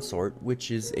consort,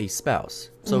 which is a spouse.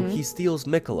 So he steals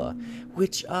Mikola,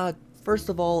 which first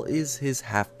of all is his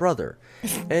half-brother.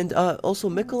 And also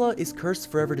Mikola is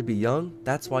cursed forever to be young.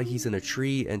 That's why he's in a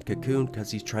tree and cocoon, because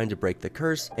he's trying to break the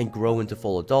curse and grow into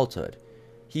full adulthood.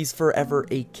 He's forever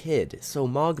a kid, so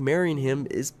Mog marrying him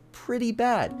is pretty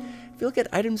bad. If you look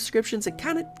at item descriptions, it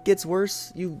kind of gets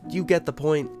worse. You get the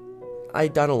point. I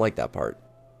don't like that part.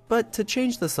 But to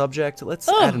change the subject, let's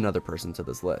add another person to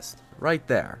this list. Right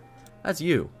there. That's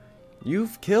you.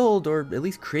 You've killed, or at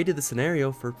least created the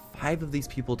scenario for 5 of these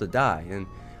people to die. And,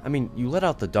 I mean, you let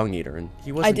out the Dung Eater, and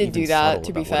he wasn't even subtle about what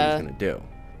he was going to do.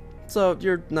 So,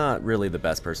 you're not really the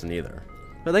best person either.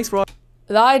 But thanks for watching.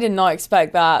 I did not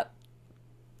expect that.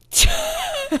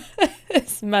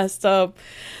 It's messed up.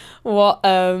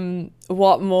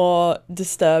 What more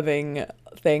disturbing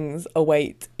things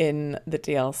await in the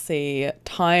DLC?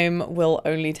 Time will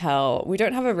only tell. We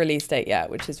don't have a release date yet,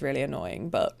 which is really annoying,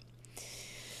 but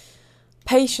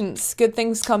patience. Good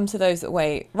things come to those that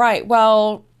wait. Right,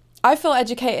 well, I feel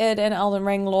educated in Elden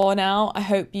Ring lore now. I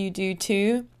hope you do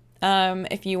too.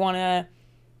 If you want to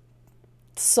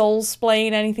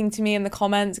soul-splain anything to me in the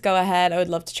comments, go ahead. I would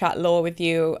love to chat lore with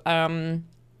you.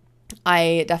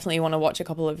 I definitely want to watch a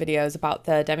couple of videos about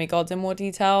the demigods in more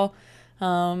detail.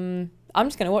 I'm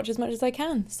just going to watch as much as I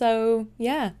can. So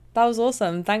yeah, that was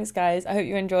awesome. Thanks guys. I hope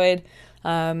you enjoyed.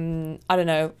 I don't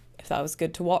know if that was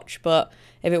good to watch, but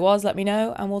if it was, let me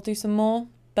know and we'll do some more.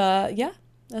 But yeah,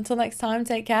 until next time,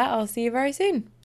 take care. I'll see you very soon.